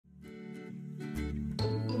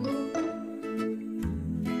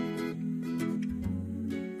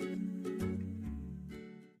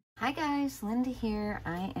Hi guys, Linda here.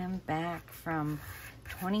 I am back from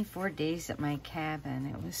 24 days at my cabin.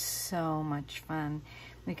 It was so much fun.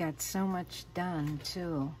 We got so much done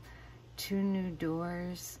too. 2 new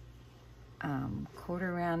doors,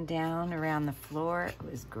 quarter round down around the floor. It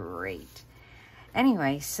was great.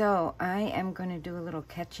 Anyway, so I am going to do a little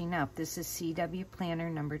catching up. This is CWPlanner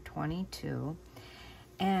number 22.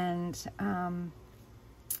 And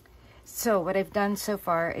so what I've done so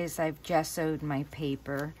far is I've gessoed my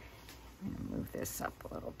paper. I'm going to move this up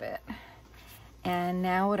a little bit. And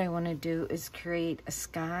now what I want to do is create a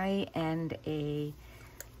sky and a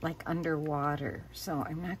like underwater. So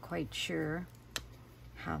I'm not quite sure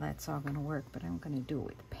how that's all going to work, but I'm going to do it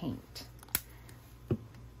with paint.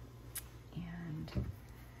 And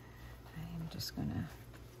I'm just going to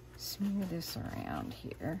smear this around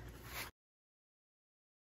here.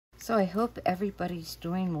 So I hope everybody's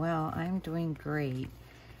doing well. I'm doing great.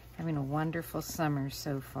 Having a wonderful summer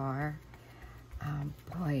so far.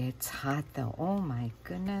 Boy, it's hot though. Oh my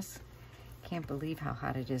goodness. Can't believe how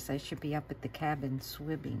hot it is. I should be up at the cabin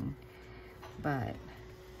swimming, but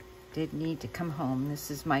did need to come home.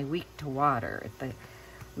 This is my week to water.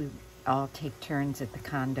 We all take turns at the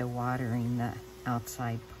condo watering the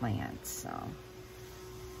outside plants, so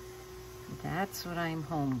that's what I'm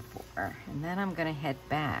home for. And then I'm gonna head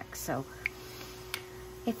back. So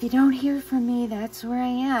if you don't hear from me, that's where I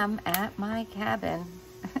am, at my cabin.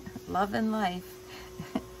 Loving life.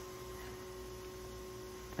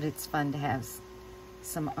 But it's fun to have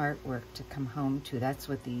some artwork to come home to. That's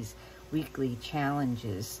what these weekly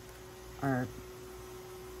challenges are,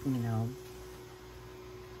 you know,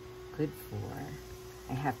 good for.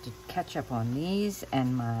 I have to catch up on these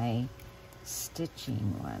and my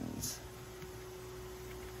stitching ones.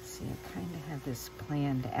 See, I kind of have this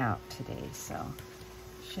planned out today, so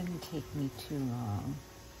it shouldn't take me too long.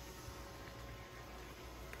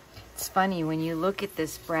 It's funny, when you look at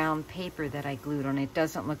this brown paper that I glued on, it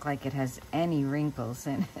doesn't look like it has any wrinkles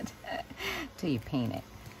in it till you paint it.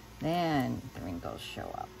 Then the wrinkles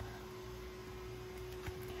show up.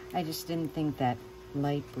 I just didn't think that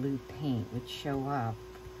light blue paint would show up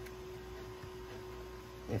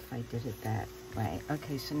if I did it that way.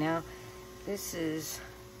 Okay, so now this is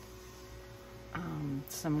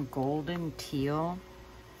some golden teal.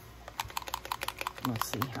 We'll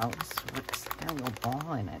see how this works. Got a little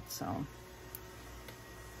ball in it, so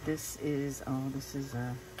this is, oh, this is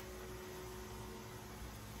a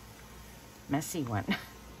messy one.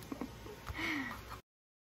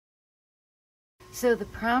 So the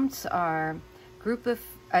prompts are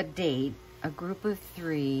a date, a group of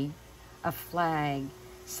 3, a flag,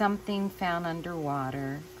 something found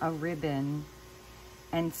underwater, a ribbon,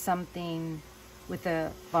 and something with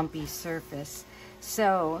a bumpy surface.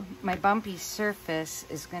 So my bumpy surface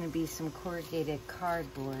is going to be some corrugated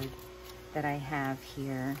cardboard that I have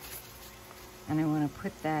here. And I want to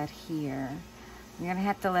put that here. I'm going to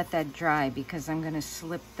have to let that dry because I'm going to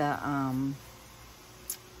slip the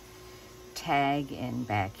tag in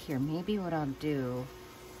back here. Maybe what I'll do,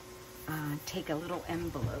 take a little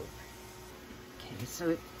envelope. Okay,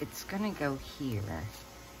 so it's going to go here.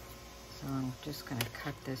 So I'm just going to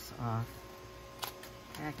cut this off.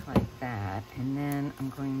 Back like that, and then I'm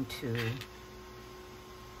going to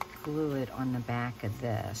glue it on the back of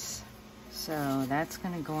this. So that's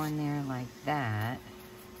going to go on there like that,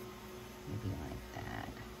 maybe like that.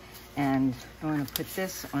 And I want to put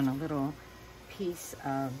this on a little piece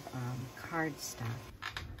of cardstock.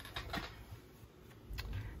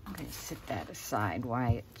 I'm going to set that aside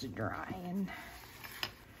while it's drying.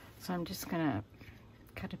 So I'm just going to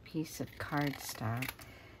cut a piece of cardstock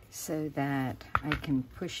so that I can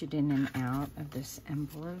push it in and out of this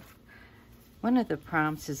envelope. One of the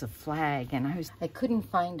prompts is a flag, and I couldn't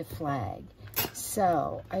find a flag.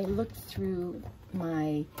 So I looked through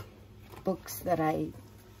my books that I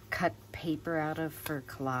cut paper out of for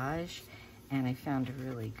collage, and I found a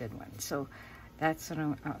really good one. So that's what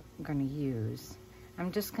I'm gonna use.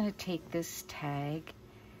 I'm just gonna take this tag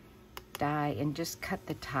die and just cut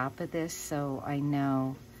the top of this so I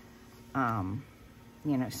know,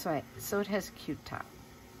 you know, so it has a cute top.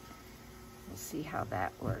 We'll see how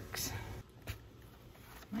that works.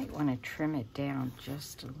 Might want to trim it down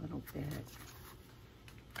just a little bit.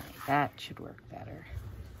 Like that should work better.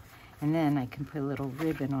 And then I can put a little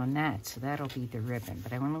ribbon on that, so that'll be the ribbon.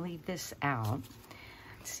 But I want to leave this out.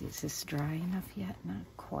 Let's see, is this dry enough yet? Not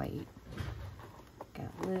quite.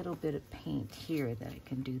 Got a little bit of paint here that I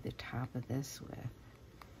can do the top of this with.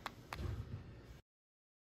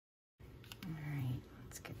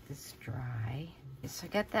 Get this dry. So I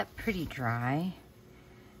got that pretty dry.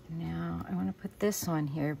 Now I want to put this on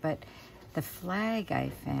here, but The flag I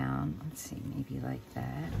found, let's see, maybe like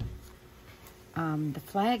that. The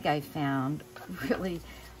flag I found really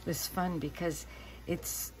was fun because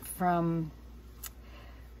it's from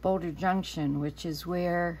Boulder Junction, which is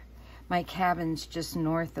where my cabin's just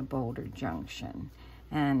north of Boulder Junction.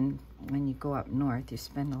 And when you go up north, you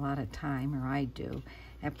spend a lot of time, or I do,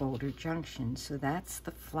 at Boulder Junction. So that's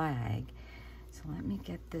the flag. So let me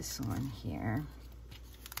get this on here.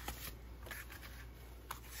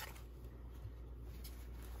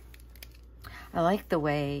 I like the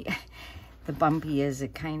way the bumpy is.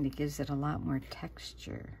 It kind of gives it a lot more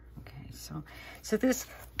texture. Okay, so this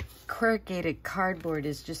corrugated cardboard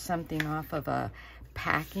is just something off of a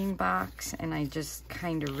packing box, and I just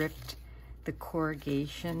kind of ripped the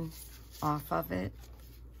corrugation off of it.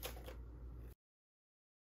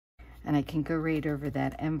 And I can go right over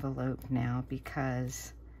that envelope now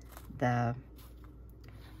because the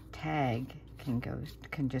tag can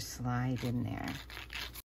just slide in there.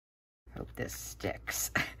 Hope this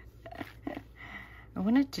sticks. I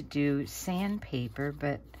wanted to do sandpaper,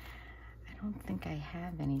 but I don't think I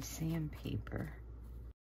have any sandpaper.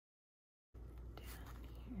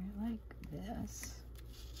 Down here like this.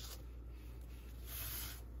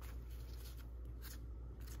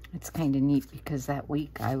 It's kind of neat because that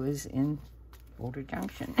week I was in Boulder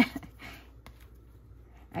Junction.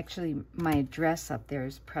 Actually, my address up there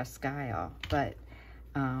is Presque Isle, but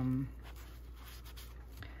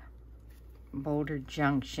Boulder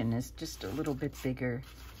Junction is just a little bit bigger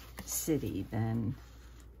city than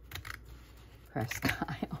Presque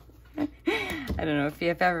Isle. I don't know if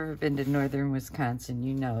you've ever been to northern Wisconsin,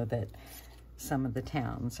 you know that some of the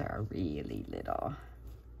towns are really little.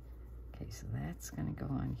 Okay, so that's going to go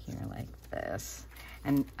on here like this.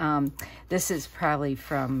 And this is probably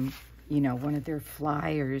from, you know, one of their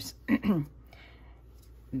flyers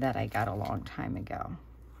that I got a long time ago.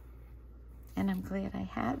 And I'm glad I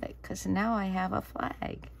have it, because now I have a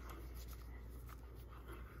flag.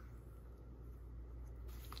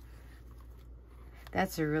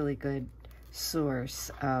 That's a really good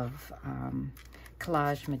source of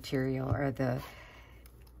collage material, or the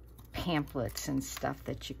pamphlets and stuff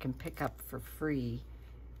that you can pick up for free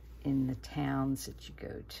in the towns that you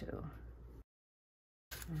go to.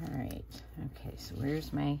 All right, okay, so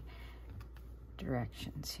where's my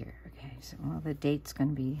directions here? Okay, so well, the date's going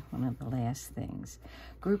to be one of the last things.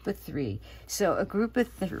 Group of 3. So a group of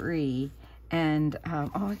 3, and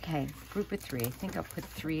oh, okay, group of 3. I think I'll put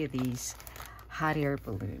 3 of these hot air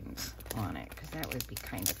balloons on it, because that would be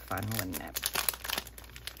kind of fun, wouldn't it?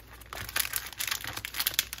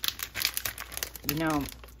 You know,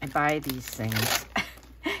 I buy these things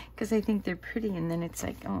because I think they're pretty, and then it's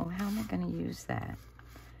like, oh, how am I going to use that?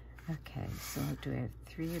 Okay, so do I have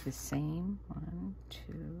 3 of the same? 1,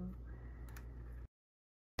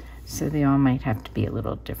 2. So they all might have to be a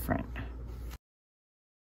little different.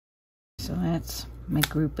 So that's my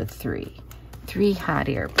group of 3. 3 hot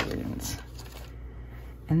air balloons.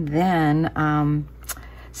 And then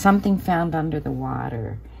something found under the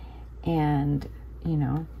water. And, you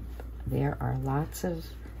know, there are lots of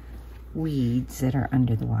weeds that are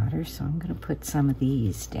under the water, so I'm going to put some of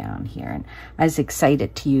these down here. And I was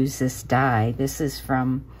excited to use this die. This is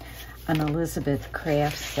from an Elizabeth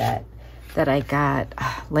craft set that I got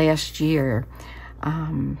last year,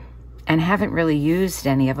 and haven't really used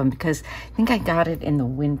any of them because I think I got it in the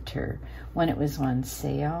winter when it was on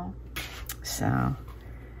sale. So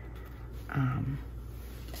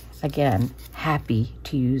again, happy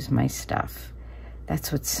to use my stuff.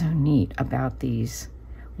 That's what's so neat about these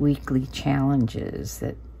weekly challenges,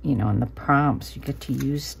 that, you know, in the prompts, you get to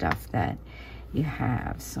use stuff that you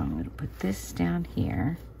have. So I'm going to put this down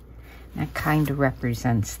here. That kind of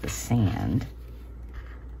represents the sand.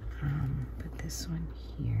 Put this one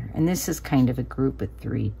here. And this is kind of a group of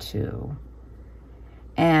 3 too.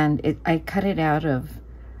 And I cut it out of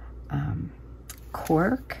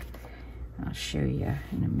cork. I'll show you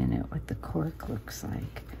in a minute what the cork looks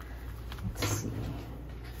like. Let's see.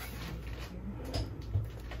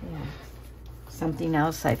 Yeah. Something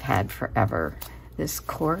else I've had forever. This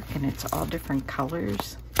cork, and it's all different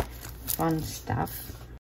colors. Fun stuff.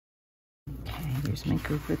 Okay, here's my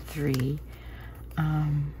group of 3.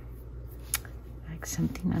 Like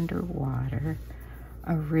something underwater.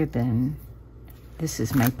 A ribbon. This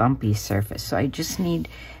is my bumpy surface. So I just need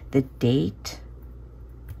the date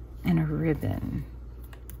and a ribbon.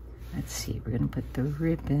 Let's see, we're gonna put the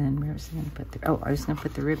ribbon, where was I gonna put the, oh, I was gonna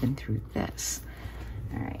put the ribbon through this.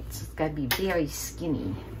 All right, so it's gotta be very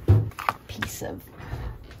skinny piece of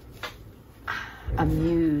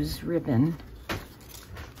Amuse ribbon.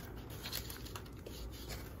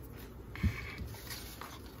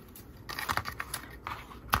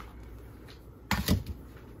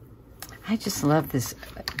 I just love this,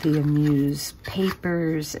 the Amuse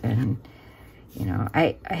papers, and you know,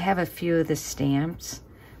 I have a few of the stamps,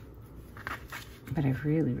 but I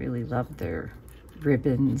really, really love their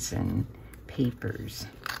ribbons and papers.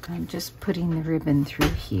 I'm just putting the ribbon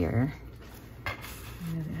through here.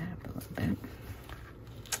 Move that up a little bit.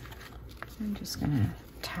 I'm just gonna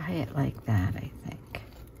tie it like that, I think.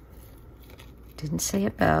 Didn't say a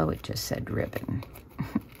bow, it just said ribbon.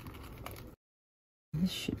 This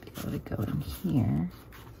should be able to go in here.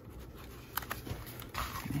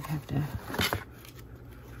 I'd have to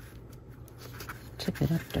tip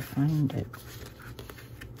it up to find it.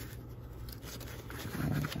 There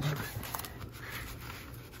we go.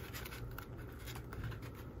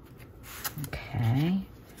 Okay.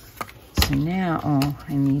 So now, oh,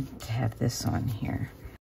 I need to have this on here.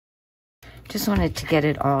 Just wanted to get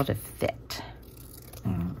it all to fit.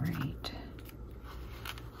 All right.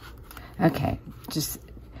 Okay, just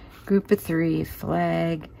group of 3,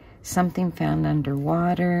 flag, something found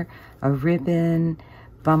underwater, a ribbon,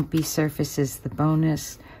 bumpy surface is the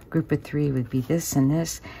bonus. Group of 3 would be this and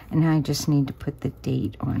this, and now I just need to put the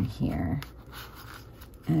date on here.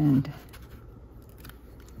 And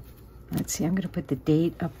let's see, I'm gonna put the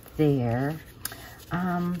date up there.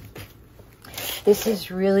 This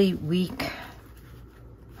is really week,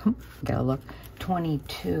 gotta look,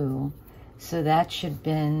 22. So that should have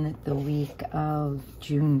been the week of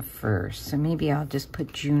June 1st. So maybe I'll just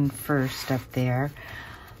put June 1st up there.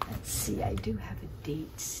 Let's see, I do have a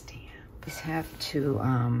date stamp. Just have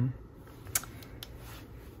to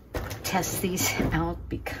test these out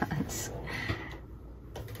because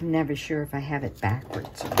I'm never sure if I have it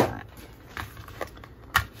backwards or not.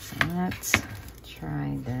 So let's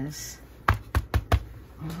try this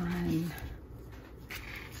on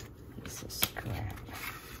piece of scrap.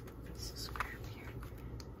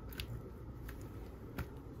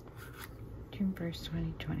 June 1st,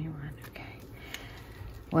 2021, okay.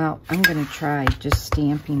 Well, I'm gonna try just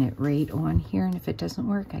stamping it right on here, and if it doesn't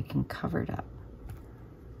work, I can cover it up.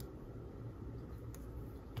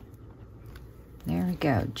 There we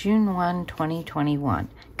go, June 1, 2021.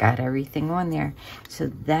 Got everything on there.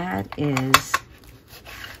 So that is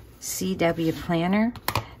CWPlanner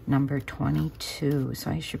number 22.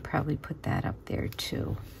 So I should probably put that up there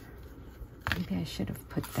too. Maybe I should have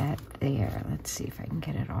put that there. Let's see if I can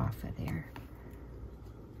get it off of there.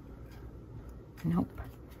 Nope.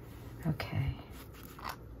 Okay.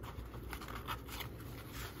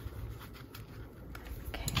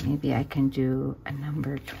 Okay, maybe I can do a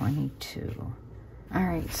number 22. All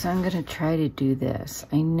right, so I'm gonna try to do this.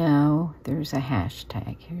 I know there's a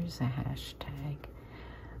hashtag. Here's a hashtag.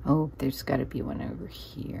 Oh, there's gotta be one over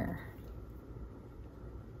here.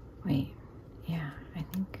 Wait, yeah, I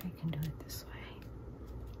think I can do it this way.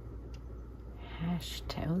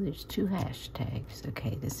 Hashtag, oh, there's 2 hashtags.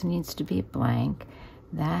 Okay, this needs to be a blank.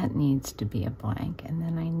 That needs to be a blank. And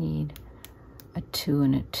then I need a 2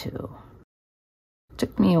 and a 2. It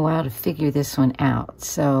took me a while to figure this one out.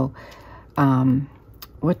 So,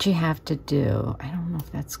 what you have to do, I don't know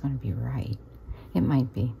if that's going to be right. It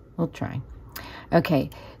might be. We'll try. Okay,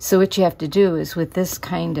 so what you have to do is with this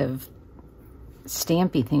kind of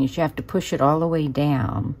stampy thing is you have to push it all the way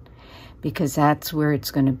down because that's where it's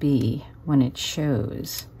going to be when it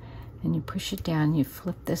shows. And you push it down, you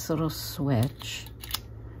flip this little switch,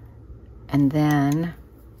 and then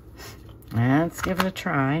let's give it a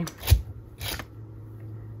try.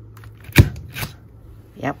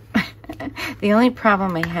 Yep. The only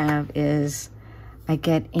problem I have is I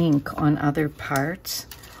get ink on other parts,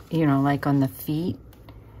 you know, like on the feet.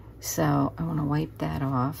 So I want to wipe that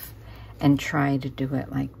off and try to do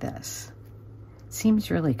it like this. It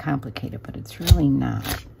seems really complicated, but it's really not.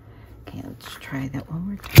 Okay, let's try that one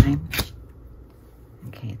more time.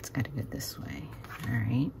 Okay, it's got to go this way. All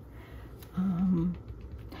right.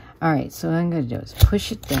 All right, so what I'm going to do is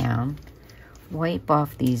push it down, wipe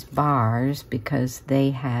off these bars because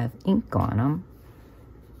they have ink on them.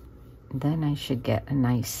 Then I should get a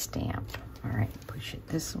nice stamp. All right, push it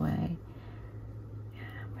this way. Yeah,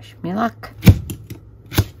 wish me luck.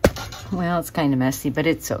 Well, it's kind of messy, but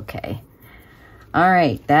it's okay. All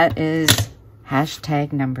right, that is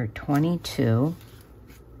hashtag number 22.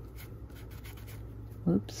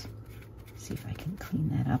 Oops. See if I can clean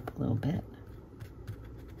that up a little bit.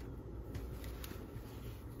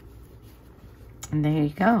 And there you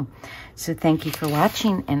go. So thank you for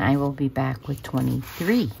watching, and I will be back with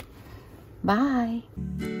 23. Bye.